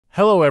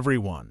Hello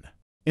everyone.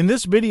 In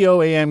this video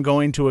I am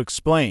going to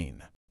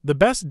explain the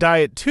best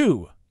diet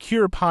to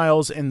cure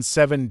piles in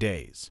 7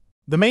 days.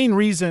 The main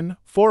reason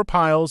for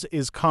piles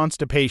is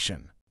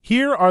constipation.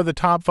 Here are the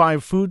top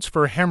 5 foods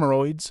for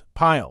hemorrhoids,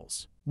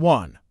 piles.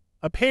 1.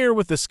 A pear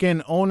with the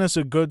skin on is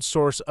a good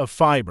source of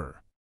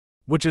fiber,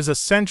 which is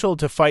essential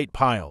to fight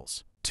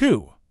piles.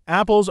 2.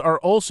 Apples are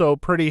also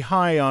pretty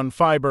high on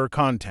fiber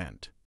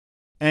content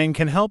and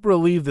can help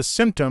relieve the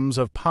symptoms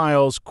of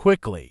piles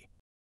quickly.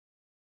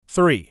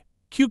 3.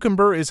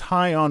 Cucumber is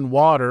high on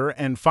water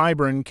and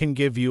fiber and can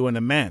give you an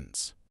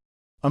immense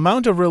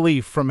amount of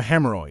relief from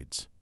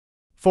hemorrhoids.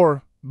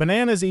 4.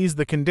 Bananas ease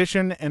the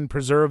condition and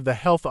preserve the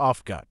health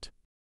of gut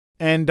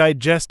and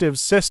digestive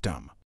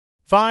system.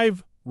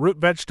 5. Root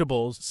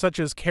vegetables such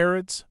as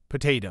carrots,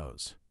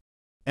 potatoes,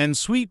 and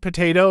sweet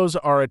potatoes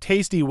are a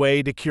tasty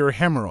way to cure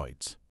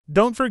hemorrhoids.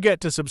 Don't forget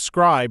to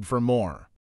subscribe for more.